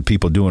back to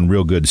people doing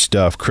real good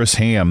stuff. Chris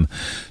Ham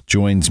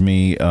joins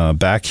me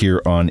back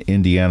here on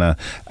Indiana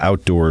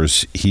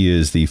Outdoors. He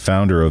is the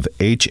founder of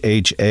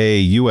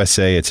HHA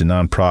USA. It's a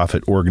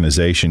nonprofit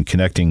organization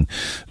connecting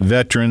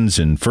veterans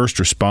and first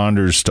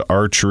responders to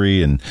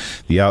archery and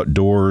the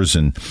outdoors,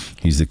 and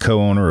he's the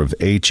co-owner of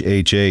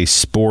HHA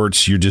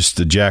Sports. You're just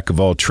the jack of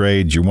all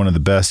trades. You're one of the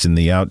best in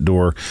the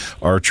outdoor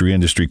archery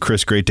industry.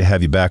 Chris, great to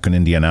have you back on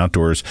Indiana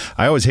Outdoors.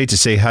 I always hate to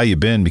say how you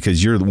been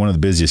because you're one of the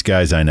busiest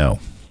guys I know.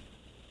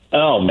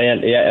 Oh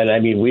man, yeah, and I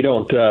mean we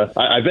don't.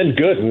 I've been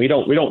good, and we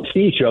don't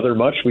see each other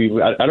much.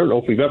 I don't know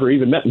if we've ever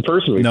even met in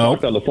person. We've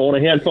talked on the phone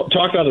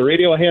talked on the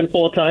radio a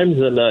handful of times,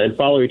 and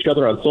follow each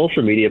other on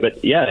social media.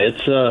 But yeah,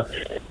 it's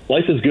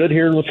life is good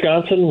here in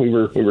Wisconsin. We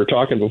were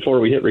talking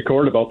before we hit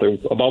record about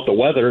the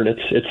weather, and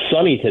it's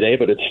sunny today,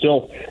 but it's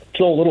still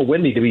a little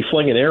windy to be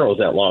flinging arrows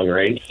that long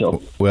range.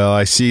 So well,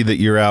 I see that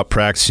you're out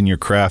practicing your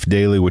craft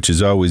daily, which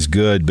is always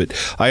good. But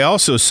I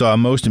also saw,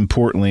 most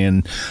importantly,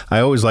 and I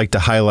always like to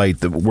highlight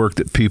the work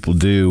that people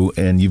do,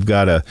 and you've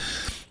got a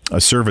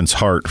servant's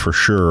heart for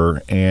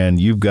sure, and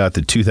you've got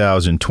the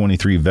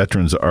 2023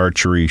 Veterans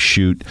Archery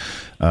Shoot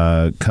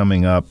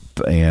coming up,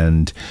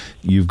 and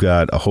you've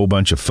got a whole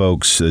bunch of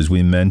folks, as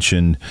we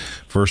mentioned,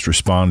 first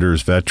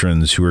responders,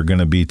 veterans, who are going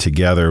to be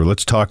together.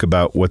 Let's talk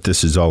about what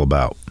this is all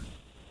about.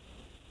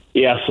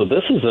 Yeah, so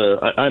this is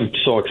I'm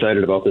so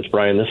excited about this,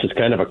 Brian. This is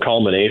kind of a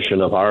culmination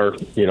of our,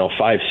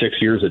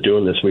 5-6 years of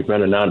doing this. We've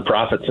been a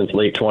nonprofit since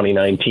late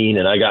 2019,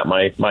 and I got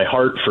my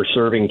heart for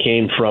serving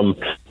came from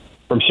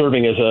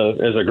serving as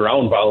a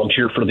ground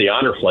volunteer for the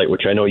Honor Flight,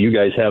 which I know you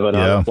guys have an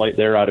Honor Flight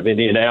there out of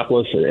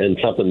Indianapolis, and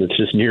something that's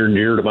just near and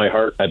dear to my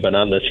heart. I've been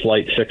on this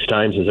flight 6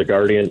 times as a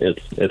guardian.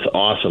 It's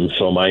awesome.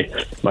 So my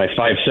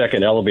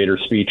 5-second elevator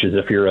speech is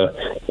if you're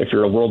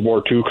a World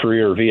War II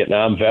career or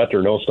Vietnam vet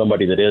or know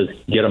somebody that is,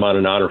 get them on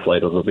an Honor Flight.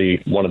 It'll be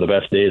one of the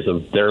best days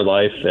of their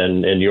life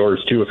and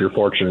yours too if you're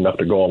fortunate enough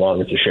to go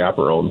along as a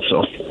chaperone.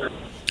 So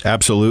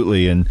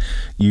absolutely, and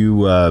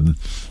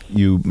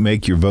you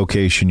make your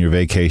vocation your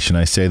vacation.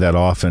 I say that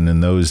often,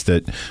 and those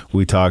that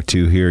we talk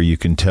to here, you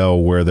can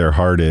tell where their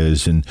heart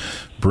is, and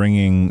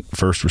bringing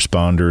first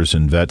responders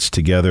and vets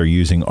together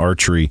using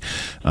archery.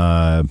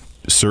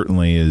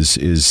 certainly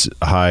is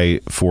high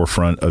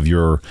forefront of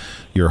your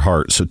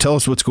heart. So tell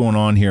us what's going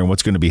on here and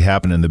what's going to be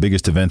happening, the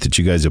biggest event that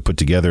you guys have put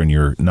together in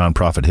your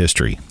nonprofit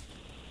history.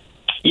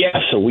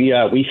 Yeah, so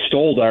we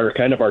stole our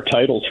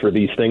titles for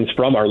these things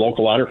from our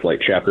local honor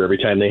flight chapter. Every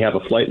time they have a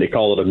flight, they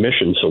call it a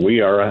mission. So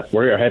we are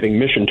having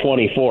mission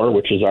 24,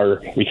 which is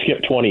we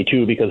skipped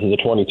 22 because of the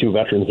 22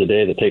 veterans a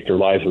day that take their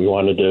lives. We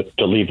wanted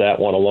to leave that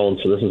one alone.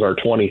 So this is our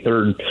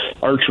 23rd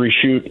archery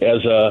shoot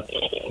as a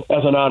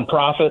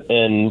nonprofit,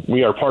 and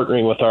we are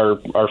partnering with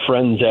our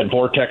friends at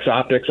Vortex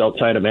Optics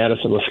outside of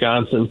Madison,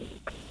 Wisconsin.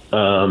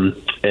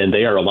 And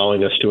they are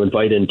allowing us to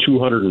invite in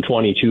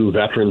 222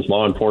 veterans,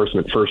 law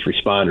enforcement, first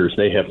responders.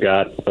 They have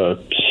got a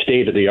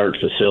state-of-the-art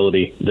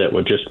facility that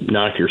would just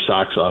knock your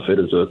socks off. It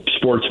is a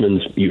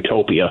sportsman's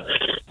utopia.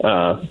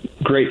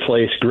 Great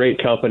place,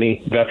 great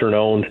company,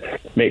 veteran-owned,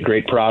 make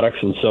great products.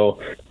 And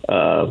so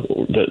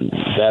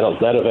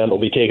that event will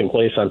be taking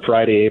place on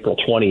Friday, April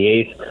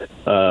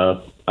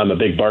 28th. I'm a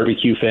big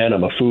barbecue fan.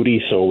 I'm a foodie,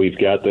 so we've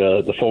got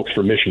the folks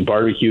from Mission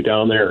Barbecue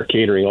down there are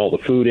catering all the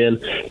food in.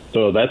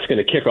 So that's going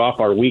to kick off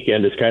our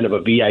weekend as kind of a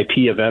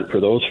VIP event for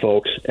those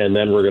folks, and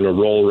then we're going to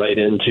roll right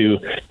into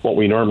what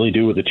we normally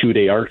do with the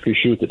 2-day archery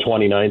shoot, the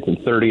 29th and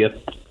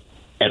 30th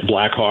at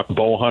Black Hawk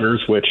Bow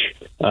Hunters, which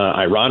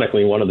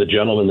ironically, one of the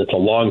gentlemen that's a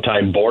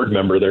longtime board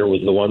member there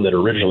was the one that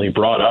originally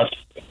brought us,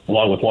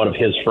 along with one of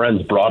his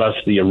friends, brought us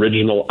the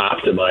original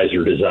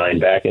optimizer design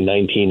back in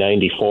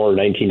 1994,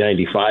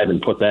 1995,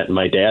 and put that in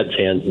my dad's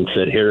hands and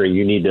said, "Harry,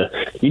 you need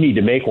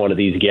to make one of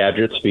these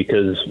gadgets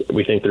because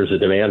we think there's a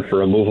demand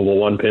for a movable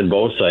one-pin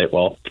bow sight."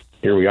 Well,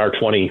 here we are,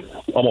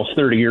 almost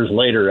 30 years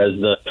later, as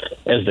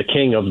the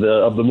king of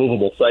the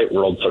movable sight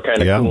world. So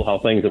kind of cool how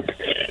things have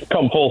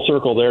come full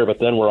circle there. But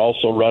then we're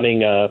also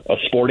running a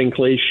sporting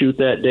clays shoot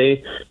that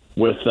day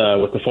with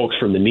the folks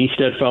from the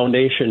Neested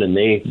Foundation, and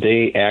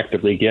they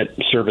actively get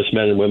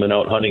servicemen and women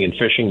out hunting and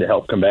fishing to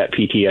help combat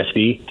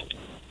PTSD.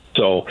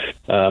 So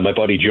my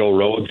buddy Joe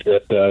Rhodes,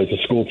 that is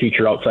a school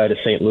teacher outside of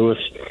St. Louis,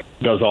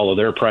 does all of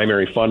their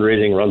primary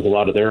fundraising, runs a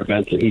lot of their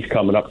events, and he's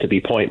coming up to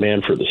be point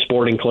man for the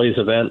Sporting Clays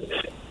event.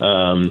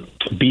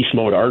 Beast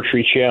Mode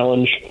Archery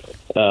Challenge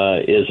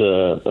is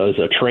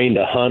a train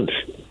to hunt,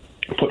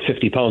 put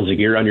 50 pounds of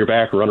gear on your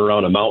back, run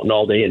around a mountain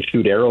all day and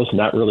shoot arrows.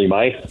 Not really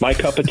my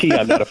cup of tea.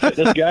 I'm not a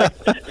fitness guy,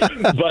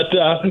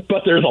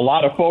 but there's a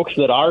lot of folks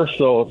that are.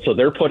 So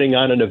they're putting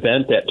on an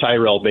event at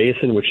Tyrell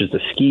Basin, which is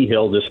the ski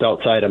hill just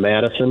outside of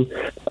Madison,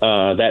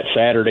 that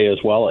Saturday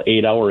as well, an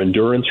 8-hour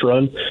endurance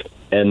run.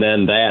 And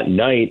then that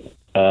night,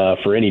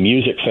 for any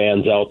music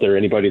fans out there,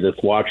 anybody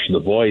that's watched The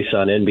Voice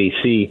on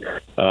NBC,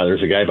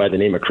 there's a guy by the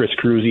name of Chris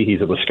Cruzy.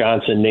 He's a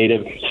Wisconsin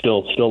native,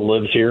 still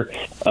lives here.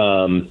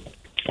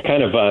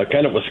 Kind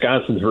of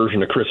Wisconsin's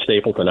version of Chris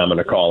Stapleton, I'm going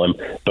to call him,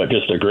 but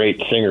just a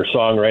great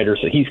singer-songwriter.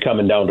 So he's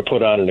coming down to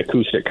put on an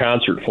acoustic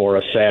concert for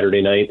us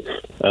Saturday night.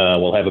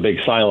 We'll have a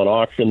big silent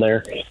auction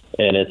there,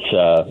 and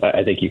it's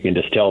I think you can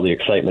just tell the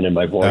excitement in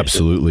my voice.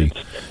 Absolutely.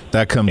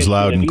 That comes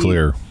loud and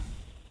clear.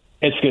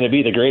 It's going to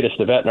be the greatest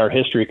event in our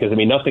history because, I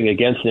mean, nothing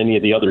against any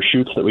of the other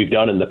shoots that we've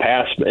done in the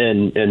past,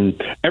 and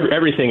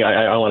everything.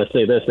 I want to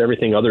say this: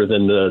 everything other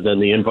than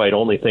the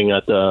invite-only thing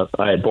at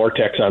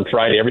Vortex on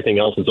Friday, everything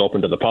else is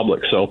open to the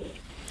public. So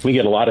we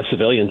get a lot of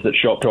civilians that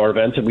show up to our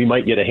events, and we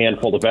might get a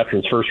handful of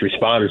veterans, first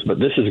responders. But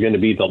this is going to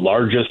be the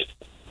largest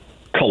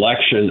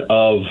collection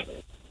of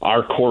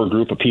our core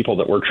group of people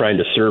that we're trying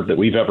to serve that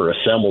we've ever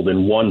assembled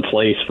in one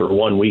place for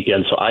one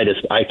weekend. So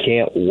I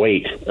can't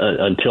wait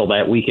until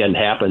that weekend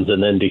happens,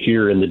 and then to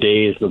hear in the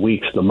days, the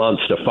weeks, the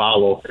months to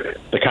follow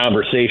the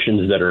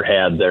conversations that are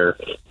had there,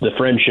 the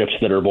friendships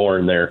that are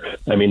born there.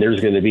 I mean, there's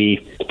going to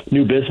be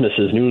new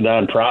businesses, new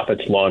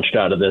nonprofits launched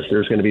out of this.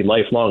 There's going to be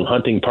lifelong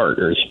hunting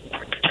partners.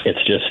 It's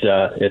just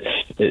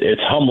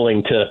it's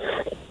humbling to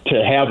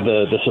have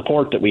the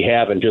support that we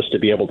have, and just to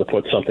be able to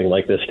put something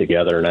like this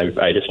together. And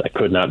I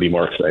could not be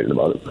more excited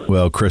about it.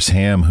 Well, Chris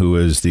Ham, who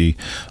is the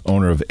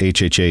owner of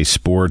HHA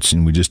Sports,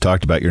 and we just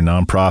talked about your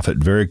nonprofit.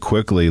 Very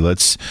quickly,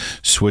 let's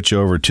switch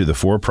over to the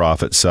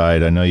for-profit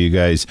side. I know you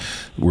guys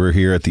were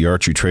here at the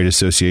Archery Trade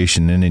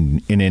Association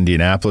in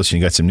Indianapolis, and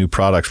you got some new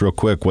products. Real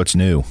quick, what's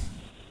new?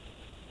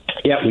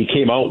 Yeah, we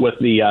came out with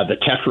the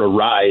Tetra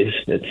Rise.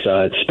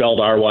 It's spelled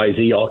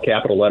RYZ, all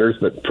capital letters,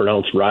 but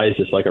pronounced Rise,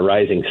 just like a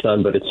rising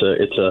sun. But it's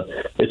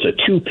a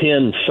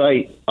 2-pin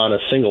sight on a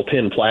single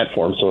pin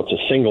platform. So it's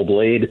a single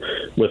blade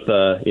with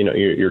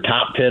your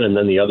top pin, and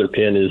then the other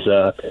pin is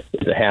a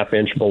half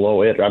inch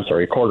below it. I'm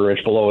sorry, a quarter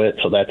inch below it.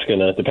 So that's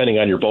gonna, depending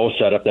on your bow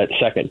setup, that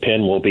second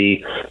pin will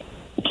be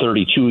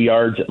 32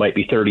 yards. It might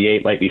be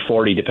 38, might be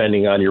 40,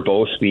 depending on your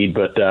bow speed.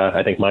 But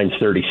I think mine's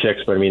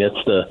 36. But I mean,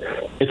 it's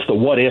the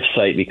what if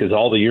sight, because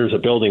all the years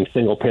of building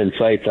single pin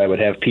sights, I would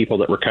have people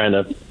that were kind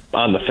of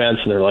on the fence,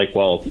 and they're like,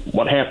 well,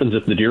 what happens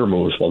if the deer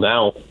moves? Well,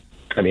 now,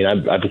 I mean, I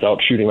was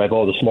out shooting my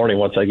bow this morning.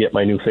 Once I get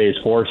my new Phase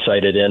 4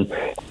 sighted in,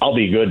 I'll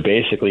be good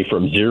basically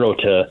from 0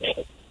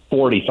 to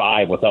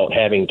 45 without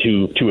having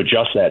to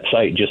adjust that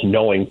sight, just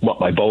knowing what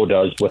my bow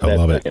does with that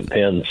second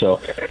pin.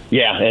 So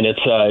yeah, and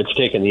it's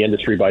taken the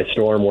industry by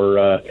storm.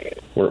 We're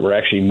we're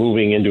actually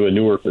moving into a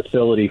newer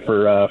facility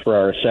for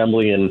our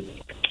assembly and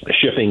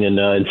shipping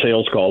and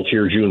sales calls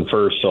here June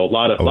 1st. So a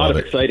lot of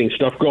exciting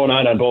stuff going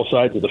on both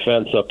sides of the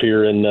fence up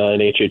here in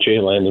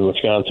HHA land in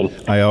Wisconsin.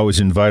 I always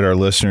invite our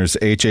listeners,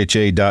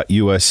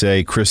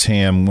 HHA.USA, Chris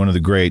Ham, one of the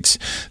greats.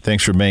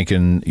 Thanks for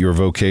making your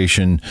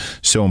vocation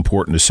so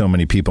important to so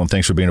many people, and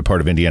thanks for being a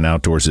part of Indiana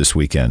Outdoors this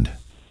weekend.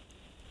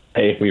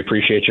 Hey, we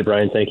appreciate you,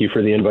 Brian. Thank you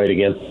for the invite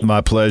again.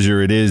 My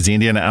pleasure. It is the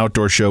Indiana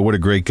Outdoor Show. What a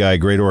great guy,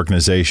 great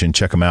organization.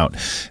 Check them out.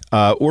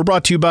 We're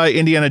brought to you by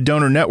Indiana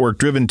Donor Network,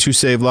 driven to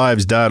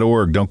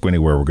savelives.org. Don't go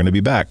anywhere. We're going to be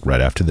back right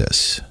after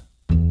this.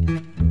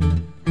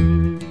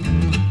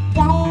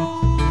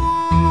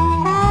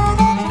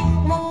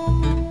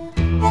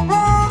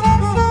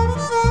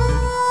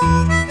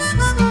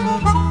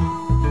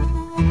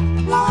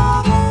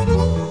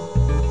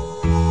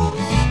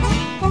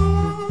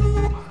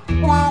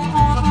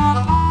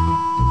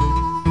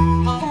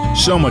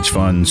 So much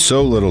fun,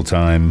 so little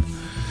time.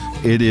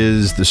 It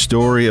is the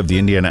story of the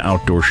Indiana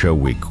Outdoor Show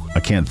Week.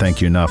 I can't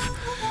thank you enough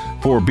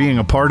for being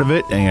a part of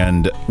it,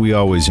 and we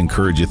always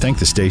encourage you. Thank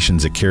the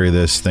stations that carry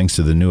this. Thanks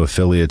to the new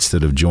affiliates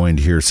that have joined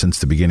here since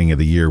the beginning of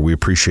the year. We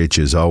appreciate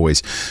you as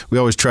always. We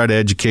always try to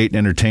educate and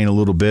entertain a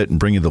little bit and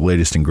bring you the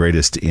latest and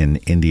greatest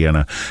in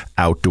Indiana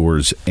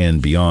outdoors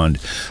and beyond.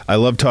 I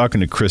love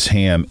talking to Chris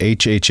Ham,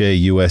 HHA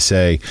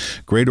USA,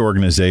 great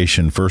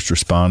organization, first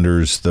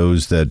responders,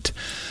 those that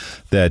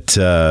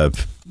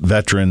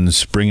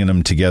veterans, bringing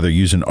them together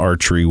using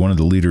archery, one of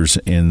the leaders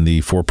in the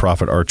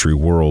for-profit archery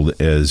world,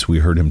 as we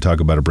heard him talk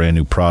about a brand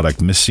new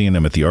product. Missed seeing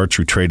him at the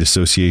Archery Trade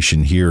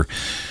Association here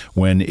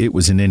when it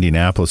was in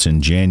Indianapolis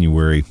in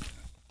January.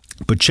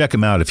 But check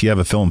him out. If you have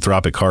a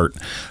philanthropic heart,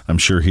 I'm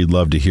sure he'd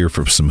love to hear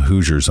from some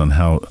Hoosiers on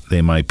how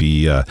they might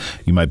be,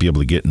 you might be able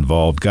to get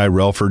involved. Guy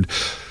Relford,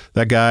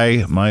 that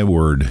guy, my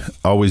word,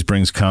 always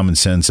brings common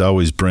sense,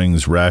 always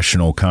brings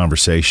rational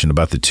conversation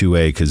about the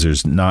 2A, because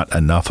there's not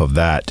enough of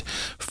that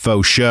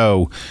faux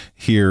show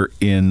here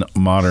in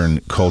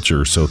modern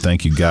culture. So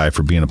thank you, Guy,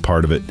 for being a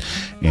part of it.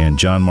 And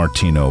John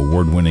Martino,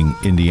 award-winning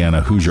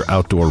Indiana Hoosier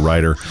outdoor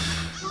writer.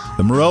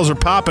 The morels are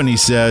popping, he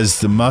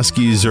says. The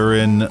muskies are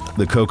in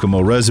the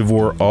Kokomo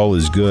Reservoir. All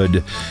is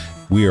good.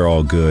 We are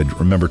all good.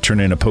 Remember, turn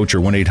in a poacher,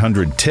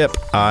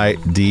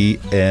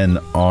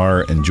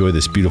 1-800-TIP-IDNR. Enjoy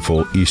this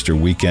beautiful Easter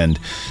weekend.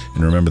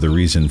 And remember the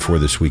reason for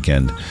this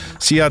weekend.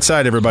 See you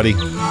outside, everybody.